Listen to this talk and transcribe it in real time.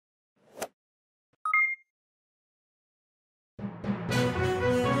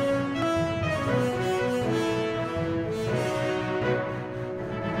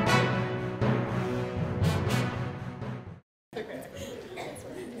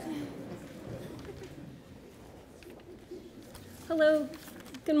Hello,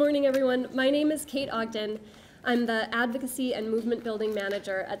 good morning everyone. My name is Kate Ogden. I'm the Advocacy and Movement Building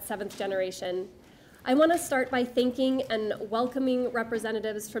Manager at 7th Generation. I want to start by thanking and welcoming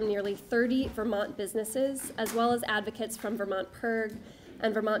representatives from nearly 30 Vermont businesses, as well as advocates from Vermont PIRG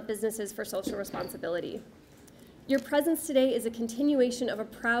and Vermont Businesses for Social Responsibility. Your presence today is a continuation of a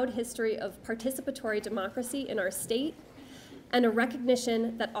proud history of participatory democracy in our state and a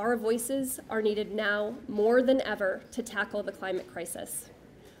recognition that our voices are needed now more than ever to tackle the climate crisis.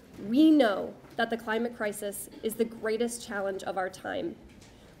 We know that the climate crisis is the greatest challenge of our time.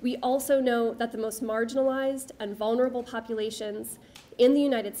 We also know that the most marginalized and vulnerable populations in the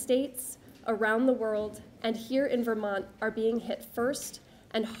United States, around the world, and here in Vermont are being hit first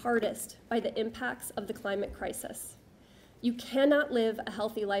and hardest by the impacts of the climate crisis. You cannot live a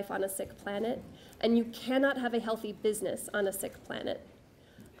healthy life on a sick planet, and you cannot have a healthy business on a sick planet.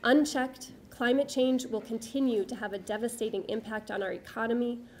 Unchecked, climate change will continue to have a devastating impact on our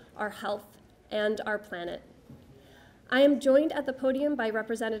economy, our health, and our planet. I am joined at the podium by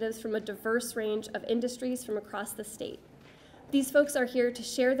representatives from a diverse range of industries from across the state. These folks are here to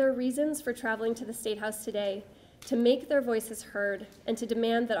share their reasons for traveling to the State House today, to make their voices heard, and to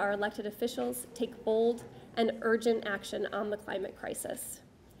demand that our elected officials take bold and urgent action on the climate crisis.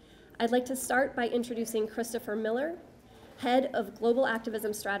 I'd like to start by introducing Christopher Miller, Head of Global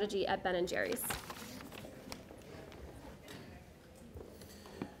Activism Strategy at Ben & Jerry's.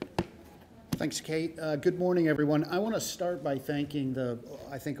 Thanks, Kate. Good morning, everyone. I want to start by thanking the,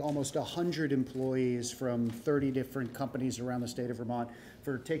 I think, almost 100 employees from 30 different companies around the state of Vermont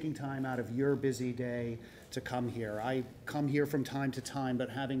for taking time out of your busy day to come here. I come here from time to time, but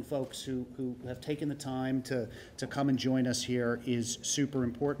having folks who have taken the time to come and join us here is super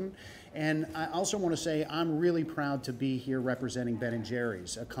important. And I also want to say I'm really proud to be here representing Ben &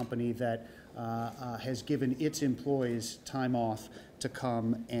 Jerry's, a company that has given its employees time off to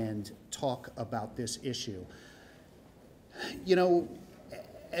come and talk about this issue. You know,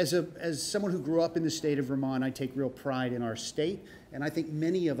 as someone who grew up in the state of Vermont, I take real pride in our state, and I think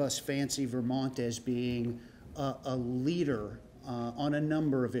many of us fancy Vermont as being a leader on a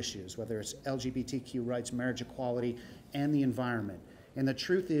number of issues, whether it's LGBTQ rights, marriage equality, and the environment. And the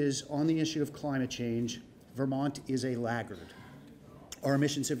truth is, on the issue of climate change, Vermont is a laggard. Our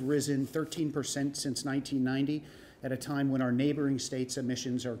emissions have risen 13% since 1990, at a time when our neighboring states'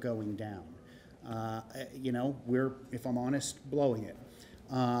 emissions are going down. You know, we're, if I'm honest, blowing it.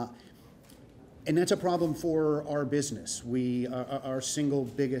 And that's a problem for our business. Our single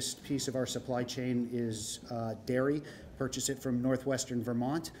biggest piece of our supply chain is dairy. Purchase it from northwestern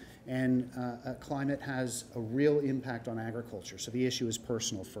Vermont, and climate has a real impact on agriculture. So the issue is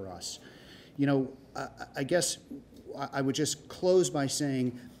personal for us. You know, I guess I would just close by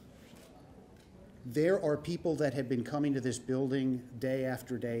saying there are people that have been coming to this building day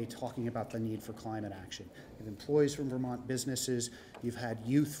after day talking about the need for climate action. You have employees from Vermont businesses, you've had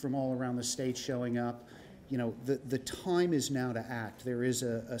youth from all around the state showing up. You know, the time is now to act. There is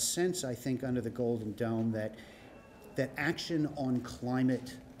a sense, I think, under the Golden Dome that action on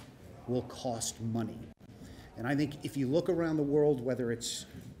climate will cost money. And I think if you look around the world, whether it's,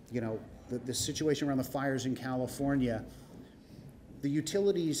 you know, the situation around the fires in California, the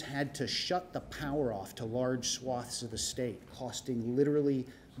utilities had to shut the power off to large swaths of the state, costing literally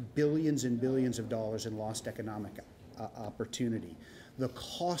billions and billions of dollars in lost economic opportunity. The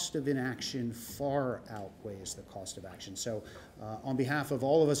cost of inaction far outweighs the cost of action. So on behalf of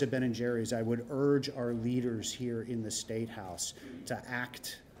all of us at Ben & Jerry's, I would urge our leaders here in the State House to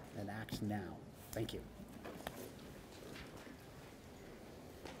act, and act now. Thank you.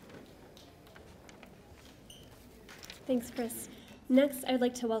 Thanks, Chris. Next, I'd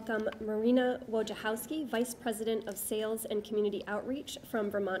like to welcome Marina Wojciechowski, Vice President of Sales and Community Outreach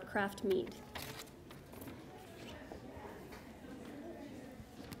from Vermont Craft Mead.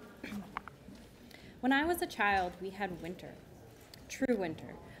 When I was a child, we had winter, true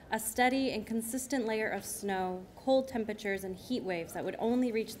winter, a steady and consistent layer of snow, cold temperatures, and heat waves that would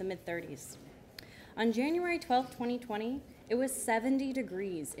only reach the mid-30s. On January 12, 2020, it was 70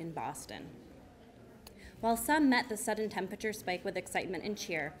 degrees in Boston. While some met the sudden temperature spike with excitement and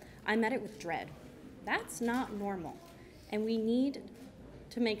cheer, I met it with dread. That's not normal, and we need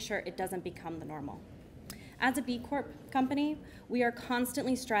to make sure it doesn't become the normal. As a B Corp company, we are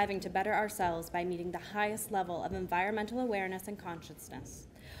constantly striving to better ourselves by meeting the highest level of environmental awareness and consciousness.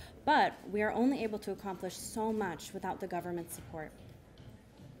 But we are only able to accomplish so much without the government's support.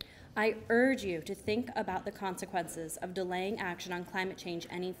 I urge you to think about the consequences of delaying action on climate change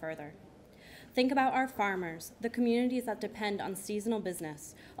any further. Think about our farmers, the communities that depend on seasonal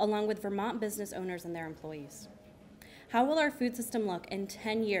business, along with Vermont business owners and their employees. How will our food system look in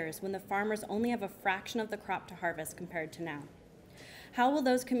 10 years when the farmers only have a fraction of the crop to harvest compared to now? How will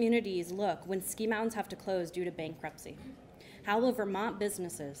those communities look when ski mountains have to close due to bankruptcy? How will Vermont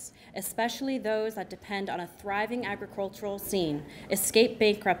businesses, especially those that depend on a thriving agricultural scene, escape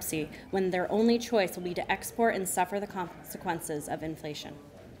bankruptcy when their only choice will be to export and suffer the consequences of inflation?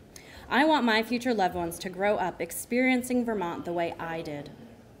 I want my future loved ones to grow up experiencing Vermont the way I did.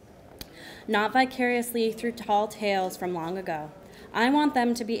 Not vicariously through tall tales from long ago. I want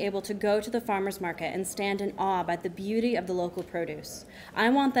them to be able to go to the farmer's market and stand in awe by the beauty of the local produce. I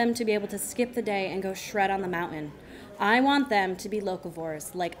want them to be able to skip the day and go shred on the mountain. I want them to be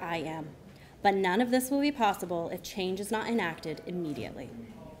locavores like I am. But none of this will be possible if change is not enacted immediately.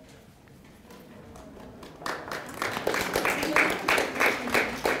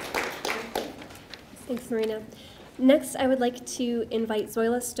 Thanks, Marina. Next, I would like to invite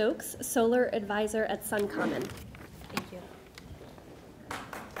Zoila Stokes, Solar Advisor at Sun Common. Thank you.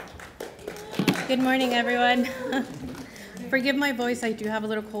 Good morning, everyone. Forgive my voice, I do have a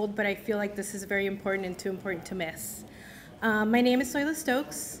little cold, but I feel like this is very important and too important to miss. My name is Zoila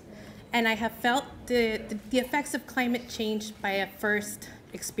Stokes, and I have felt the effects of climate change by a first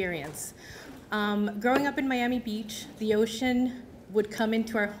experience. Growing up in Miami Beach, the ocean would come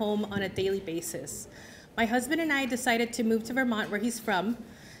into our home on a daily basis. My husband and I decided to move to Vermont, where he's from,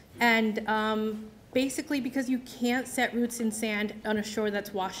 and basically because you can't set roots in sand on a shore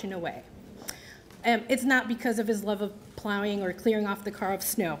that's washing away. It's not because of his love of plowing or clearing off the car of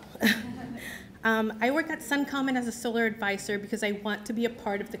snow. I work at Sun Common as a solar advisor because I want to be a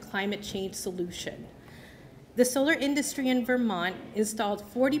part of the climate change solution. The solar industry in Vermont installed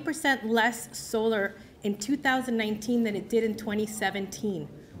 40% less solar in 2019 than it did in 2017.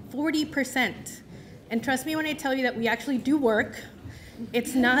 40%. And trust me when I tell you that we actually do work.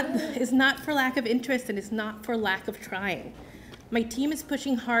 It's not for lack of interest, and it's not for lack of trying. My team is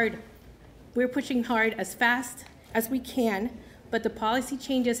pushing hard. We're pushing hard as fast as we can, but the policy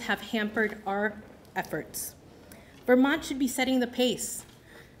changes have hampered our efforts. Vermont should be setting the pace.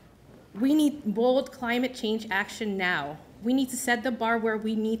 We need bold climate change action now. We need to set the bar where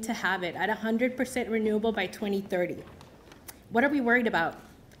we need to have it at 100% renewable by 2030. What are we worried about?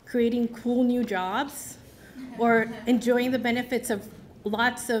 Creating cool new jobs? Or enjoying the benefits of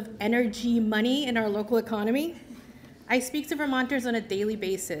lots of energy money in our local economy? I speak to Vermonters on a daily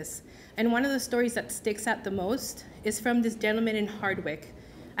basis, and one of the stories that sticks out the most is from this gentleman in Hardwick.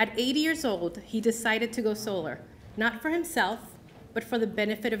 At 80 years old, he decided to go solar, not for himself, but for the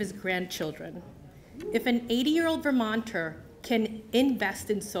benefit of his grandchildren. If an 80-year-old Vermonter can invest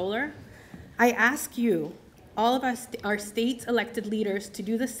in solar, I ask you, all of us, our state's elected leaders, to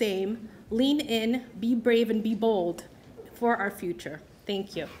do the same, lean in, be brave, and be bold for our future.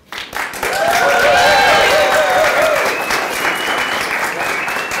 Thank you.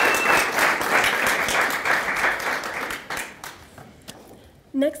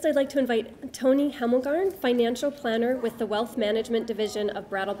 Next, I'd like to invite Tony Hemmelgarn, Financial Planner with the Wealth Management Division of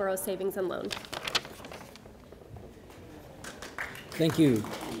Brattleboro Savings and Loan. Thank you.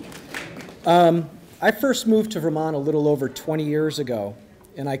 I first moved to Vermont a little over 20 years ago,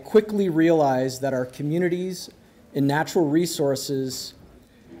 and I quickly realized that our communities and natural resources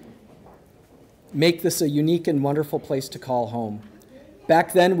make this a unique and wonderful place to call home.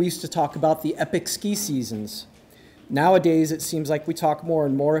 Back then, we used to talk about the epic ski seasons. Nowadays, it seems like we talk more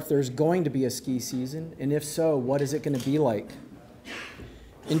and more if there's going to be a ski season, and if so, what is it going to be like?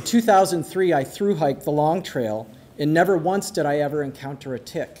 In 2003, I thru-hiked the Long Trail, and never once did I ever encounter a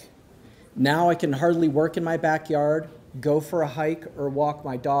tick. Now I can hardly work in my backyard, go for a hike, or walk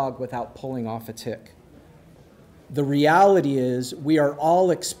my dog without pulling off a tick. The reality is we are all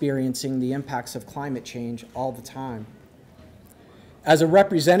experiencing the impacts of climate change all the time. As a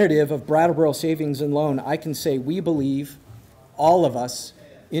representative of Brattleboro Savings and Loan, I can say we believe, all of us,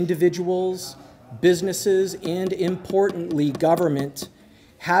 individuals, businesses, and importantly, government,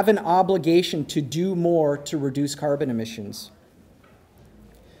 have an obligation to do more to reduce carbon emissions.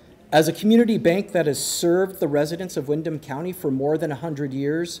 As a community bank that has served the residents of Windham County for more than 100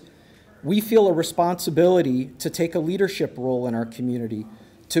 years, we feel a responsibility to take a leadership role in our community,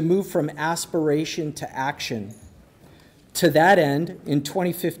 to move from aspiration to action. To that end, in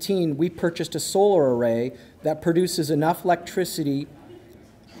 2015, we purchased a solar array that produces enough electricity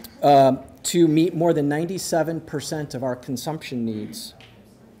to meet more than 97% of our consumption needs.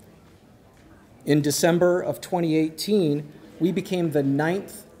 In December of 2018, we became the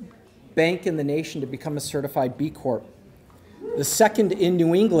 9th bank in the nation to become a certified B Corp, the 2nd in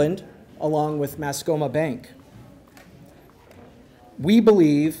New England, along with Mascoma Bank. We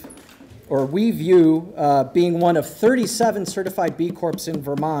believe or we view being one of 37 certified B Corps in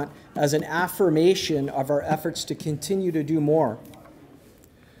Vermont as an affirmation of our efforts to continue to do more.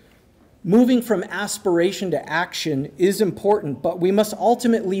 Moving from aspiration to action is important, but we must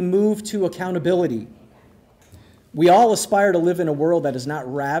ultimately move to accountability. We all aspire to live in a world that is not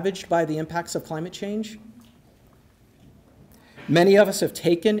ravaged by the impacts of climate change. Many of us have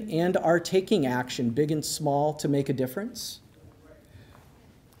taken and are taking action, big and small, to make a difference.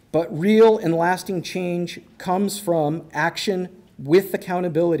 But real and lasting change comes from action with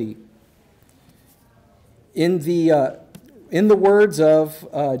accountability. In the words of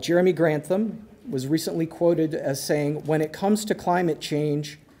Jeremy Grantham, was recently quoted as saying, "When it comes to climate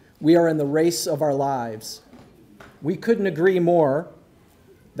change, we are in the race of our lives." We couldn't agree more.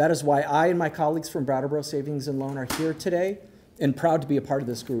 That is why I and my colleagues from Brattleboro Savings and Loan are here today and proud to be a part of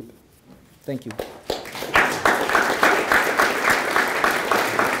this group. Thank you.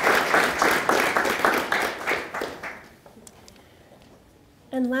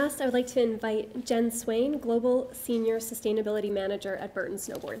 And last, I would like to invite Jen Swain, Global Senior Sustainability Manager at Burton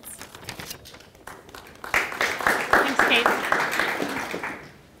Snowboards. Thanks, Kate.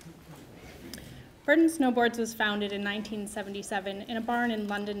 Burton Snowboards was founded in 1977 in a barn in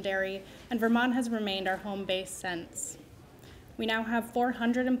Londonderry, and Vermont has remained our home base since. We now have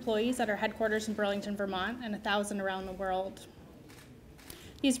 400 employees at our headquarters in Burlington, Vermont, and 1,000 around the world.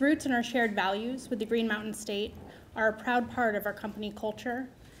 These roots and our shared values with the Green Mountain State are a proud part of our company culture,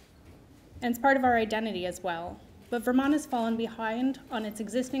 and it's part of our identity as well. But Vermont has fallen behind on its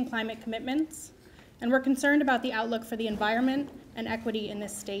existing climate commitments, and we're concerned about the outlook for the environment and equity in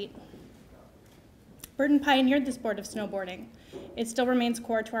this state. Burton pioneered the sport of snowboarding. It still remains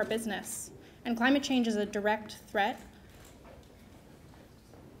core to our business, and climate change is a direct threat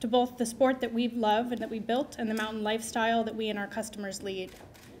to both the sport that we love and that we built and the mountain lifestyle that we and our customers lead.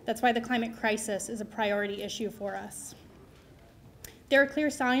 That's why the climate crisis is a priority issue for us. There are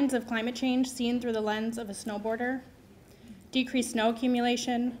clear signs of climate change seen through the lens of a snowboarder: decreased snow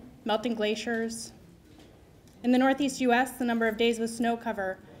accumulation, melting glaciers. In the Northeast US, the number of days with snow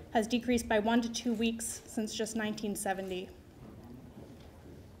cover has decreased by 1 to 2 weeks since just 1970.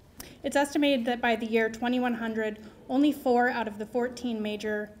 It's estimated that by the year 2100, only 4 out of the 14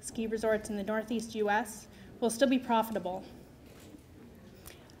 major ski resorts in the Northeast US will still be profitable.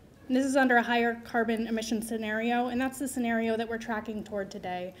 And this is under a higher carbon emission scenario, and that's the scenario that we're tracking toward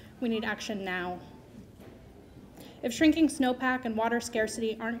today. We need action now. If shrinking snowpack and water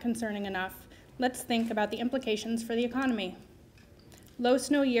scarcity aren't concerning enough, let's think about the implications for the economy. Low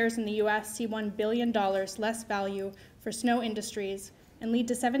snow years in the US see $1 billion less value for snow industries and lead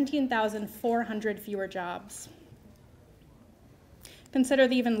to 17,400 fewer jobs. Consider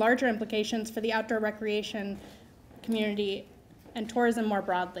the even larger implications for the outdoor recreation community and tourism more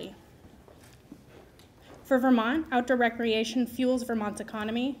broadly. For Vermont, outdoor recreation fuels Vermont's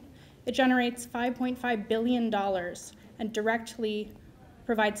economy. It generates $5.5 billion and directly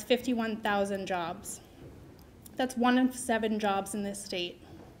provides 51,000 jobs. That's 1 in 7 jobs in this state.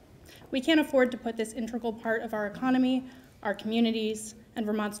 We can't afford to put this integral part of our economy, our communities, and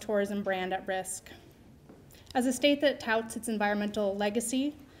Vermont's tourism brand at risk. As a state that touts its environmental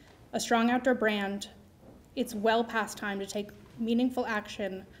legacy, a strong outdoor brand, it's well past time to take meaningful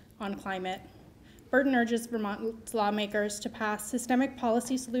action on climate. Burton urges Vermont's lawmakers to pass systemic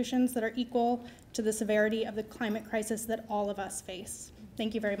policy solutions that are equal to the severity of the climate crisis that all of us face.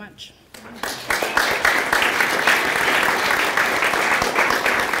 Thank you very much.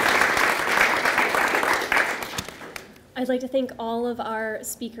 I'd like to thank all of our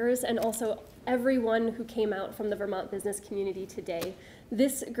speakers and also everyone who came out from the Vermont business community today.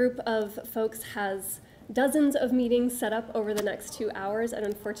 This group of folks has dozens of meetings set up over the next 2 hours, and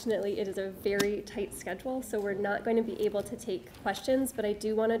unfortunately it is a very tight schedule, so we're not going to be able to take questions, but I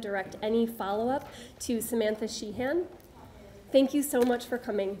do want to direct any follow-up to Samantha Sheehan. Thank you so much for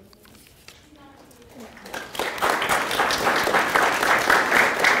coming.